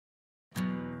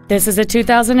This is a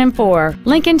 2004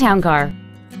 Lincoln Town Car.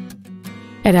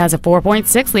 It has a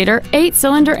 4.6-liter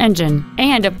 8-cylinder engine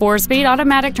and a 4-speed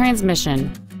automatic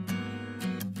transmission.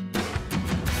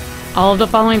 All of the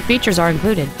following features are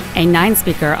included: a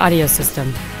 9-speaker audio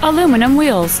system, aluminum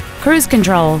wheels, cruise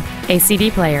control, a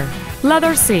CD player,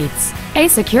 leather seats, a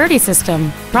security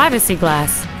system, privacy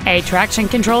glass, a traction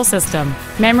control system,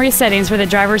 memory settings for the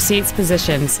driver's seat's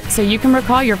positions so you can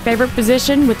recall your favorite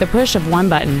position with the push of one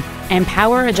button, and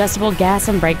power adjustable gas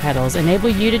and brake pedals enable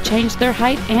you to change their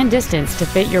height and distance to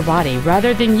fit your body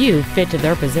rather than you fit to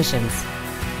their positions.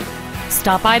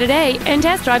 Stop by today and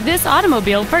test drive this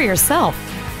automobile for yourself.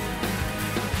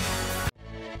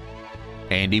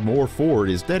 Andy Mohr Ford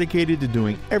is dedicated to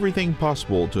doing everything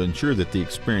possible to ensure that the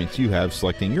experience you have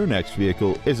selecting your next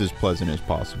vehicle is as pleasant as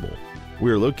possible.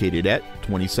 We are located at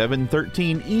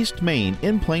 2713 East Main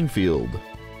in Plainfield.